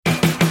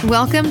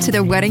Welcome to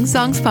the Wedding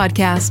Songs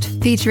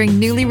Podcast, featuring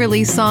newly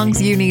released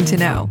songs you need to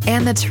know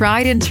and the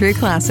tried and true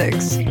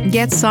classics.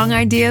 Get song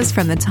ideas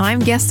from the time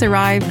guests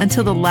arrive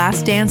until the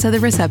last dance of the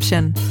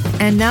reception.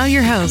 And now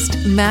your host,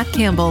 Matt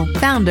Campbell,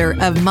 founder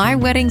of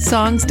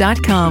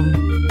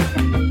MyWeddingSongs.com.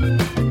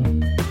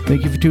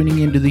 Thank you for tuning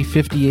in to the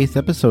 58th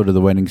episode of the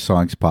Wedding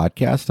Songs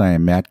Podcast. I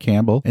am Matt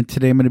Campbell, and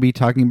today I'm going to be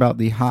talking about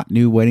the hot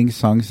new wedding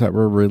songs that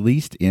were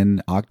released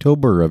in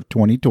October of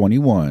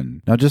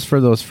 2021. Now, just for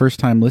those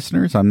first-time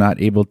listeners, I'm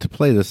not able to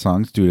play the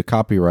songs due to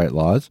copyright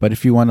laws, but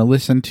if you want to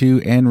listen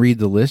to and read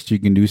the list, you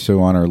can do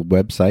so on our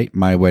website,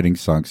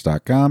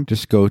 MyWeddingSongs.com.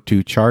 Just go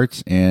to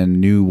Charts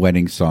and New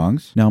Wedding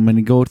Songs. Now, I'm going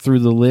to go through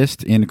the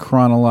list in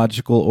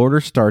chronological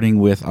order, starting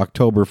with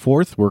October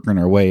 4th, working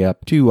our way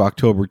up to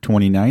October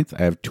 29th.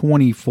 I have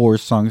 24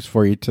 songs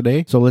for you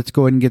today. So let's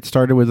go ahead and get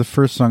started with the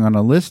first song on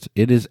the list.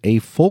 It is a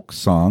folk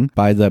song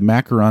by the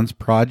Macarons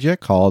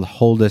Project called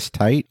Hold Us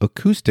Tight,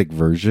 acoustic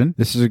version.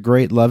 This is a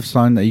great love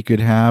song that you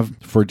could have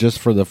for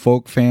the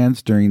folk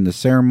fans during the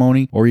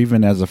ceremony or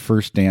even as a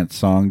first dance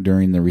song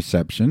during the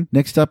reception.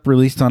 Next up,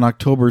 released on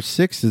October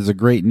 6th, is a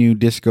great new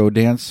disco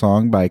dance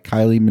song by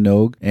Kylie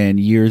Minogue and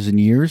Years and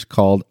Years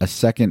called A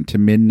Second to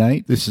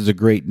Midnight. This is a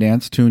great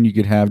dance tune you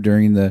could have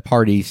during the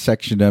party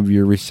section of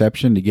your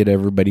reception to get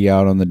everybody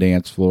out on the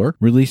dance floor.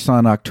 Released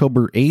on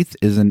October 8th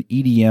is an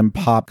EDM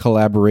pop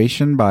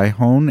collaboration by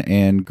Hone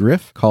and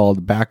Griff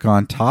called Back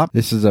on Top.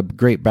 This is a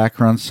great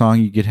background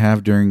song you could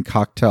have during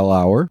cocktail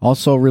hour.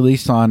 Also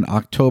released on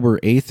October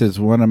 8th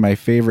is one of my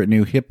favorite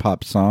new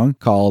hip-hop songs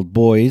called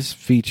Boys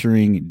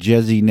featuring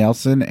Jezzy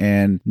Nelson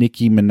and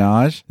Nicki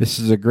Minaj. This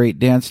is a great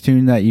dance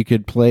tune that you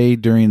could play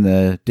during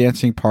the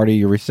dancing party of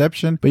your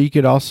reception, but you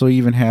could also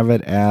even have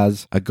it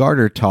as a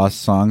garter toss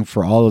song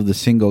for all of the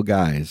single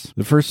guys.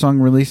 The first song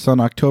released on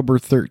October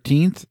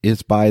 13th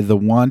is by The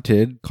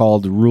Wanted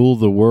called Rule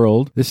the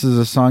World. This is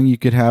a song you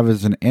could have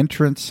as an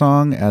entrance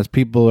song as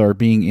people are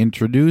being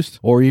introduced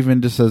or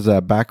even just as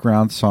a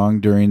background song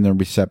during the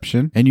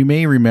reception. And you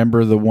may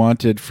remember The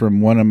Wanted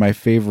from one of my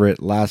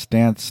favorite Last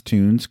Dance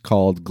tunes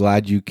called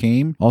Glad You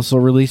Came. Also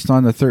released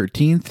on the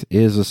 13th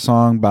is a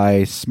song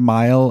by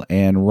Smile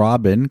and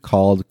Robin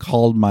called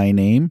Called My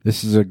Name.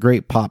 This is a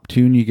great pop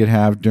tune you could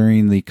have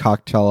during the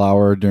cocktail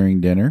hour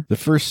during dinner. The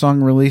first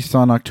song released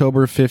on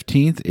October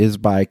 15th is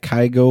by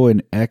Kygo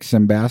and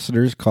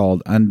Ex-Ambassadors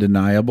called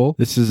Undeniable.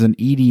 This is an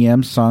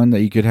EDM song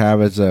that you could have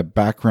as a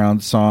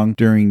background song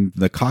during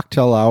the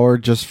cocktail hour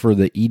just for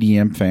the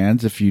EDM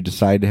fans if you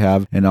decide to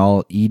have an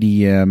all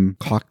EDM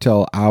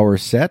cocktail hour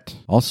set.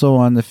 Also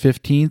on the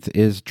 15th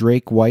is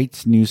Drake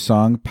White's new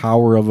song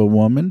Power of a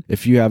Woman.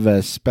 If you have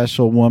a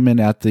special woman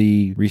at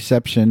the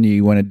reception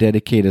you want to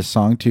dedicate a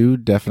song to,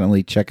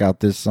 definitely check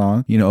out this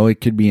song. You know,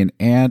 it could be an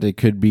aunt, it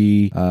could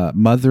be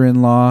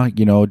mother-in-law,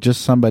 you know,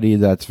 just somebody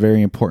that's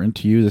very important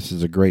to you. This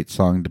is a great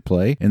song to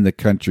play in the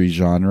country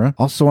genre.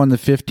 Also on the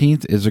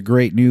 15th is a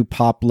great new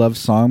pop love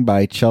song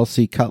by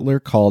Chelsea Cutler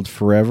called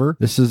Forever.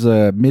 This is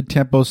a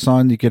mid-tempo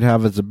song you could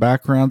have as a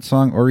background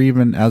song or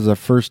even as a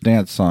first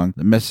dance song.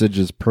 The message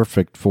is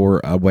perfect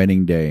for a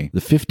wedding day. The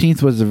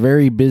 15th was a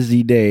very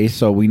busy day,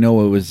 so we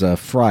know it was a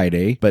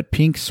Friday, but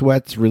Pink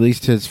Sweats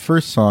released his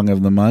first song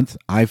of the month,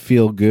 I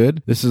Feel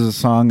Good. This is a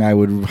song I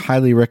would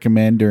highly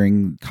recommend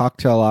during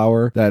cocktail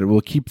hour that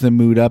will keep the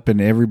mood up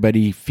and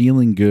everybody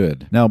feeling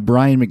good. Now,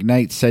 Brian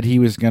McKnight said he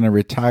was going to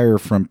retire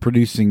from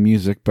producing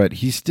music, but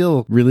he's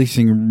still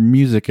releasing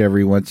music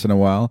every once in a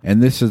while,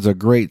 and this is a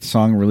great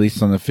song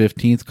released on the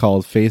 15th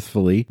called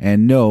Faithfully.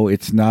 And no,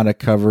 it's not a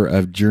cover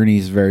of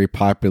Journey's very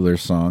popular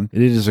song.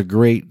 It is a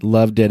great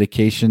love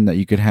dedication that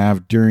you could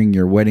have during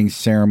your wedding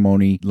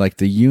ceremony, like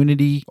the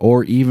Unity,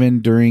 or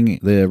even during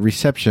the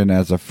reception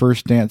as a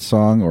first dance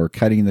song or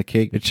cutting the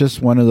cake. It's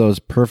just one of those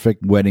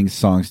perfect wedding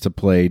songs to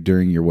play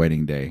during your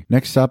wedding day.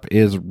 Next up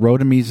is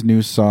Rodami's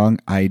new song,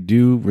 I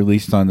Do,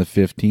 released on the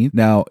 15th.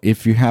 Now,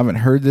 if you haven't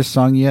heard this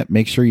song yet,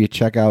 make sure you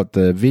check out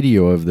the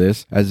video of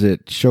this as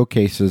it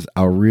showcases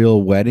a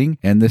real wedding.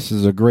 And this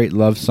is a great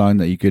love song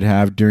that you could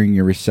have during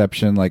your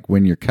reception, like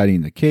when you're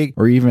cutting the cake,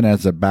 or even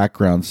as a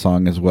background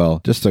song as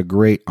well. Just a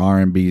great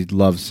R&B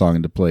love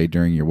song to play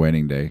during your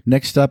wedding day.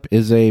 Next up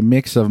is a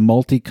mix of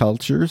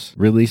multicultures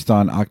released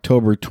on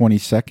October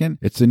 22nd.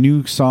 It's a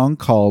new song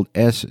called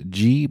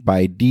SG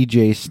by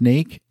DJ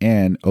Snake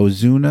and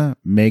Ozuna,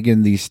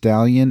 Megan Thee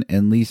Stallion,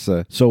 and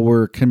Lisa. So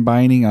we're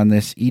combining on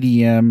this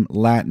EDM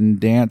Latin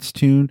dance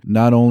tune.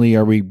 Not only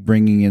are we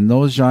bringing in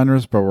those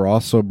genres, but we're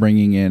also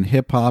bringing in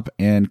hip-hop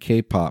and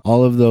K-pop.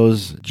 All of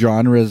those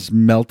genres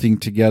melting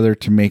together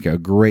to make a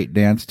great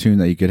dance tune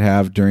that you could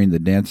have during the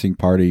dancing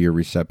part of your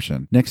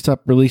reception. Next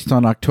up, released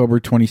on October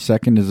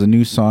 22nd, is a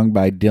new song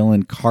by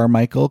Dylan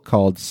Carmichael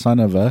called Son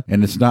of a,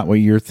 and it's not what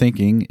you're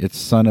thinking. It's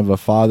son of a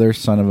father,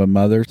 son of a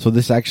mother. So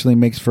this actually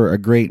makes for a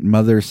great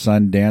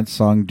mother-son dance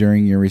song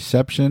during your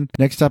reception.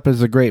 Next up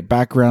is a great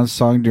background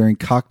song during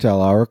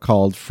cocktail hour called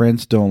called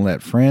Friends Don't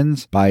Let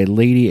Friends by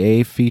Lady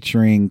A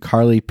featuring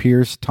Carly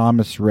Pearce,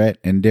 Thomas Rhett,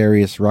 and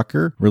Darius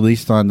Rucker,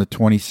 released on the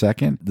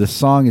 22nd. The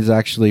song is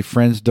actually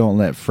Friends Don't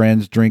Let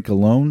Friends Drink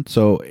Alone,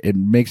 so it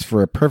makes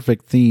for a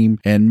perfect theme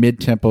and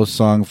mid-tempo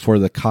song for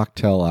the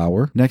cocktail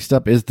hour. Next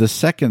up is the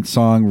second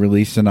song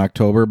released in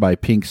October by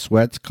Pink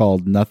Sweats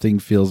called Nothing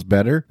Feels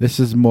Better.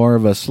 This is more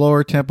of a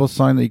slower tempo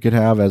song that you could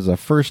have as a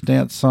first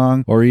dance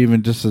song or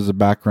even just as a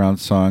background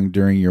song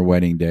during your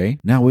wedding day.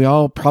 Now, we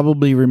all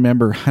probably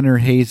remember Hunter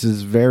Hayes'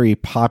 very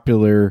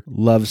popular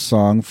love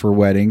song for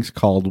weddings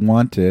called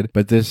Wanted,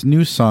 but this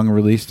new song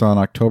released on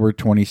October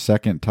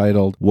 22nd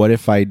titled What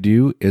If I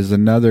Do is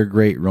another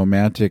great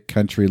romantic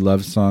country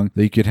love song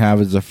that you could have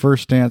as a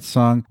first dance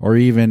song or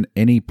even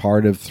any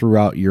part of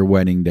throughout your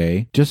wedding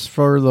day. Just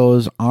for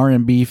those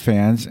R&B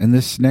fans, and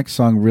this next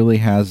song really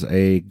has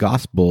a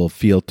gospel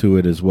feel to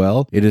it as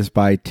well. It is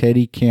by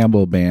Teddy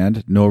Campbell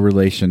Band, no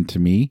relation to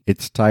me.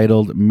 It's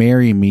titled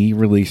Marry Me,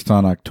 released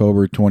on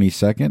October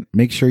 22nd.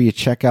 Make sure you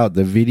check out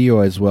the video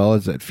as well,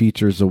 as it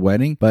features a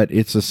wedding, but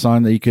it's a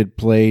song that you could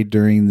play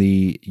during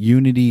the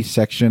unity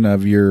section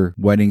of your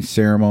wedding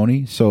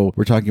ceremony. So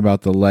we're talking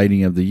about the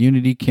lighting of the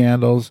unity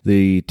candles,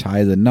 the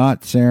tie the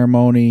knot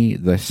ceremony,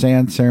 the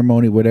sand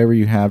ceremony, whatever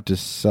you have to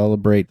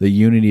celebrate the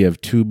unity of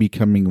two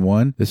becoming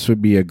one. This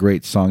would be a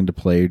great song to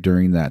play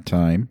during that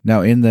time.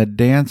 Now, in the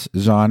dance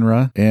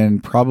genre,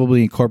 and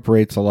probably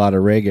incorporates a lot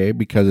of reggae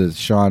because it's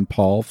Sean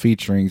Paul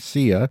featuring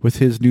Sia with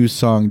his new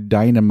song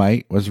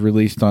Dynamite, was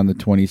released on the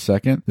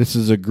 22nd. This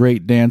is a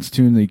great dance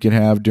tune that you can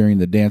have during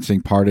the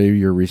dancing part of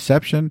your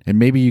reception, and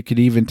maybe you could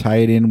even tie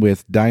it in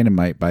with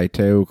Dynamite by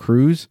Teo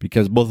Cruz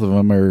because both of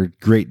them are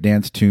great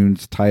dance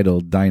tunes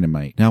titled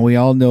Dynamite. Now, we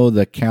all know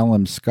the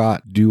Callum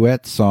Scott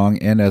duet song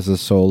and as a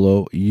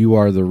solo, You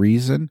Are the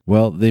Reason.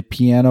 Well, the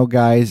piano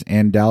guys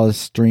and Dallas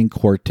String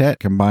Quartet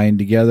combined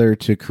together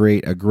to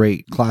create a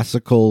great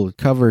classical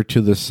cover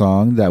to the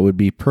song that would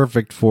be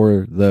perfect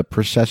for the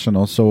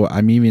processional. So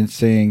I'm even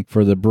saying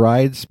for the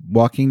brides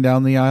walking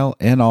down the aisle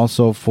and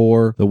also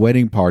for the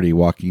wedding party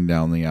walking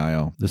down the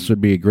aisle. This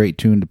would be a great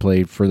tune to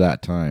play for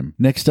that time.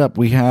 Next up,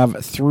 we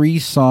have 3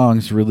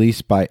 songs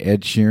released by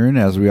Ed Sheeran.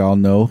 As we all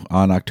know,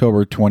 on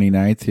October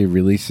 29th, he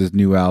released his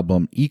new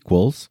album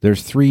Equals.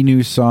 There's 3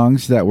 new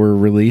songs that were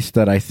released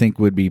that I think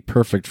would be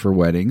perfect for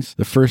weddings.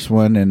 The first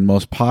one and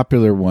most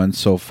popular one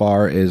so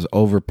far is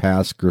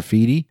Overpass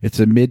Graffiti. It's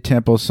a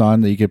mid-tempo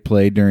song that you could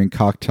play during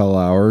cocktail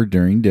hour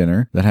during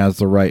dinner that has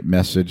the right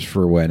message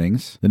for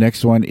weddings. The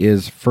next one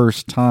is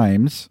First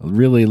Times. I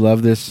really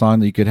love this song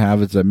that you could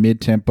have as a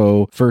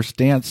mid-tempo first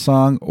dance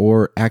song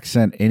or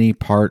accent any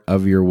part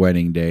of your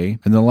wedding day.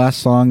 And the last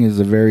song is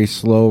a very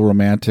slow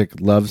romantic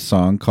love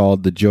song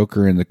called The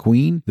Joker and the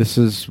Queen. This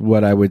is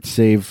what I would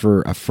save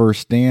for a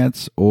first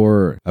dance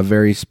or a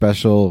very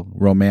special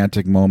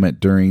romantic moment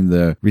during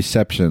the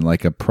reception,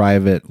 like a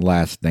private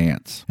last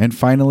dance. And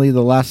finally,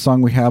 the last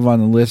song we have on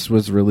the list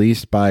was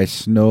released by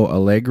Snow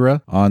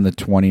Allegra on the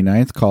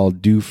 29th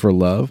called Do for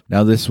Love.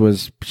 Now, this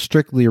was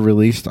strictly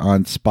released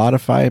on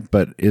Spotify,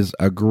 but is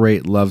a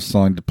great love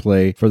song to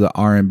play for the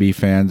R&B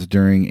fans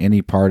during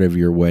any part of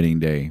your wedding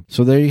day.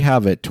 So there you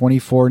have it,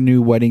 24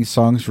 new wedding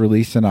songs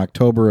released in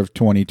October of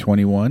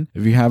 2021.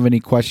 If you have any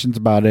questions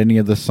about any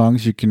of the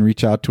songs, you can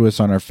reach out to us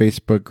on our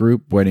Facebook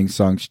group, Wedding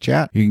Songs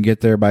Chat. You can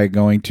get there by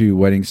going to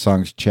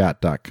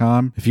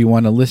weddingSongsChat.com. If you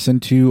want to listen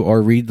to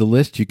or read the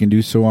list, you can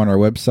do so on our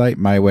website,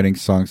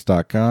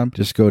 myweddingsongs.com.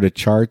 Just go to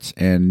charts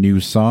and new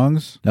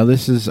songs. Now,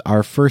 this is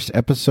our first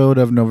episode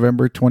of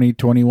November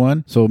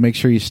 2021, so make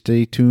sure you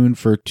stay tuned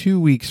for 2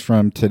 weeks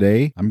from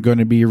today. I'm going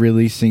to be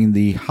releasing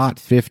the Hot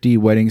 50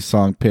 wedding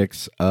song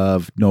picks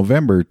of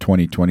November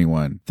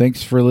 2021.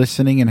 Thanks for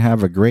listening and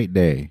have a great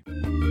day.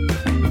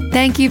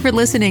 Thank you for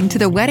listening to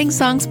the Wedding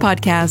Songs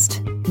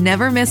Podcast.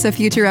 Never miss a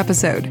future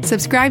episode.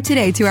 Subscribe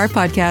today to our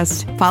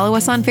podcast. Follow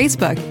us on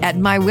Facebook at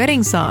My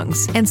Wedding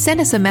Songs and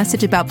send us a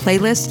message about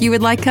playlists you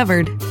would like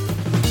covered.